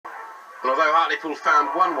And although Hartlepool found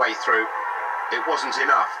one way through, it wasn't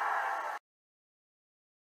enough.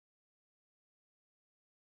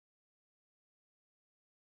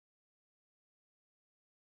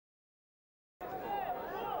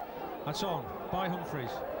 That's on by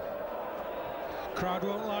Humphreys. Crowd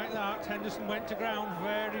won't like that. Henderson went to ground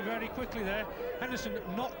very, very quickly there. Henderson,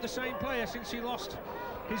 not the same player since he lost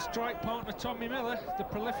his strike partner Tommy Miller, the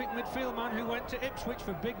prolific midfield man who went to Ipswich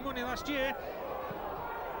for big money last year.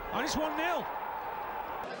 And it's 1-0.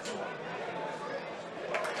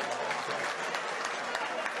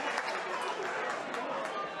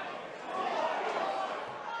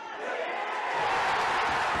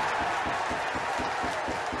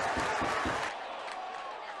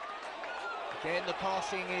 Again, the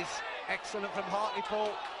passing is excellent from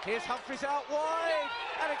Hartlepool. Here's Humphreys out wide,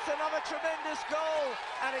 and it's another tremendous goal,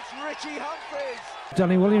 and it's Ritchie Humphreys.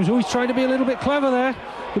 Danny Williams always trying to be a little bit clever there.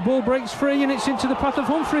 The ball breaks free and it's into the path of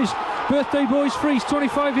Humphreys. Birthday boy's free, he's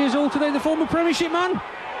 25 years old today, the former Premiership man.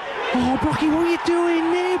 Oh, Brocky, what are you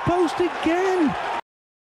doing? Near post again.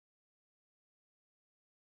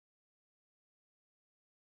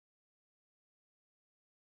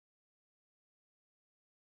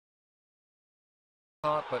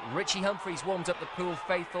 But Ritchie Humphreys warmed up the Pool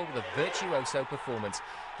faithful with a virtuoso performance.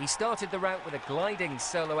 He started the rout with a gliding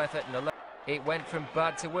solo effort and it went from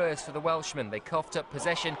bad to worse for the Welshman. They coughed up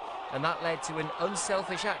possession and that led to an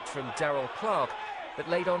unselfish act from Darryl Clark that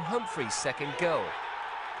laid on Humphreys' second goal.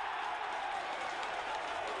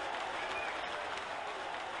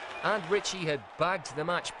 And Ritchie had bagged the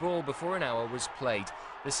match ball before an hour was played.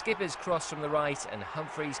 The skipper's cross from the right and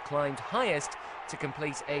Humphreys climbed highest to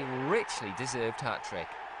complete a richly deserved hat-trick.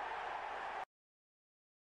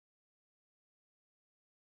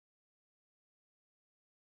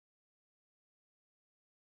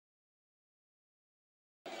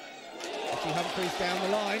 Ritchie Humphreys down the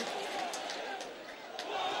line.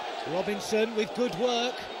 Robinson with good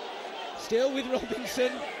work. Still with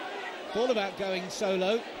Robinson. All about going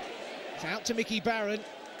solo. It's out to Mickey Barron.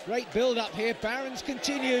 Great build-up here. Barron's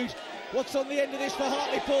continued. What's on the end of this for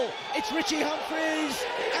Hartlepool? It's Ritchie Humphreys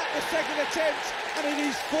at the second attempt, and it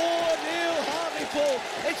is 4-0 Hartlepool.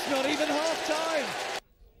 It's not even half-time.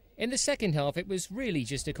 In the second half, it was really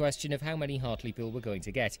just a question of how many Hartlepool were going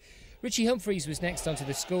to get. Ritchie Humphreys was next onto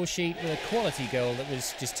the score sheet with a quality goal that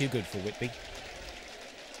was just too good for Whitby.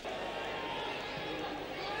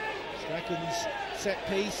 Strachan's set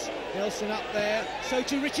piece. Nelson up there. So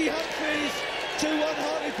to Ritchie Humphreys. 2-1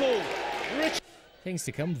 Hartlepool. Things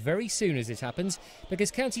to come very soon as it happens,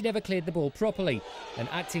 because County never cleared the ball properly, and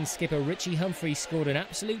acting skipper Ritchie Humphreys scored an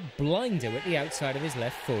absolute blinder at the outside of his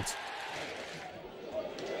left foot.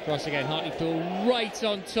 Cross again, Hartlepool right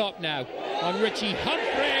on top now on Ritchie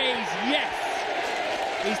Humphreys. Yes,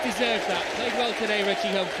 he's deserved that. Played well today, Ritchie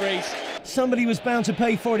Humphreys. Somebody was bound to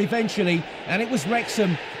pay for it eventually, and it was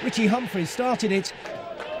Wrexham. Ritchie Humphreys started it.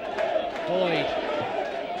 Boyd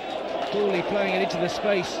coolly playing it into the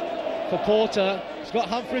space for Porter. He's got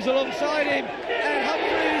Humphreys alongside him, and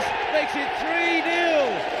Humphreys makes it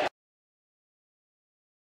 3-0.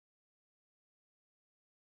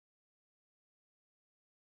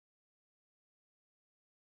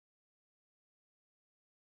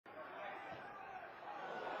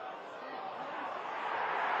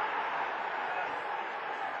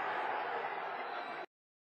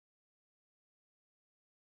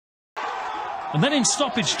 And then in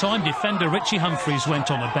stoppage time, defender Ritchie Humphreys went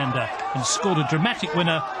on a bender and scored a dramatic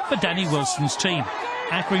winner for Danny Wilson's team.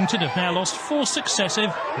 Accrington have now lost 4 successive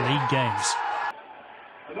league games.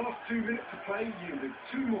 The last 2 minutes of play yielded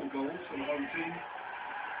 2 more goals for the home team.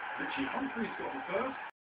 Ritchie Humphreys got the first.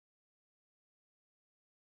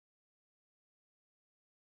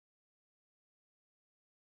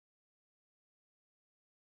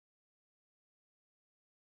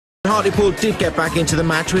 Hartlepool did get back into the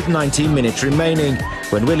match with 19 minutes remaining,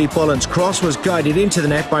 when Willie Bolland's cross was guided into the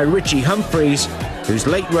net by Ritchie Humphreys, whose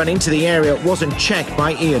late run into the area wasn't checked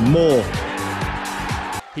by Ian Moore.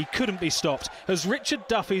 He couldn't be stopped, as Richard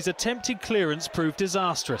Duffy's attempted clearance proved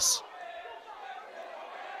disastrous.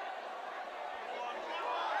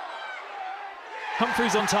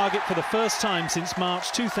 Humphreys on target for the first time since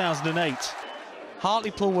March 2008.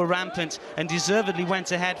 Hartlepool were rampant and deservedly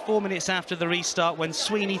went ahead 4 minutes after the restart when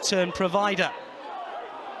Sweeney turned provider.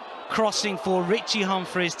 Crossing for Ritchie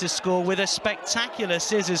Humphreys to score with a spectacular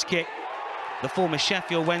scissors kick. The former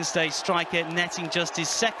Sheffield Wednesday striker netting just his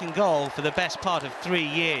second goal for the best part of 3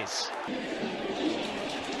 years.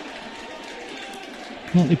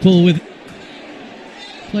 Hartlepool with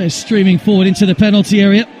players streaming forward into the penalty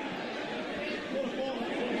area.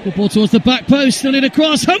 Good ball towards the back post, still in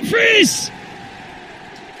across, Humphreys!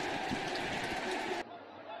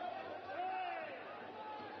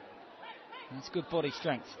 That's good body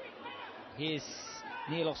strength. Here's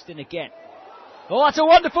Neil Austin again. Oh, that's a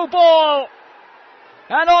wonderful ball!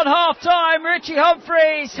 And on half-time, Ritchie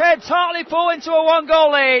Humphreys heads Hartlepool into a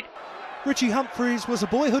 1-goal lead. Ritchie Humphreys was a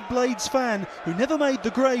boyhood Blades fan who never made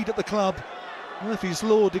the grade at the club. Murphy's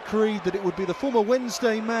Law decreed that it would be the former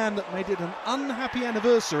Wednesday man that made it an unhappy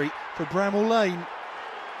anniversary for Bramall Lane.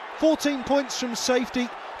 14 points from safety.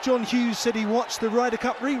 John Hughes said he watched the Ryder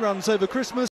Cup reruns over Christmas.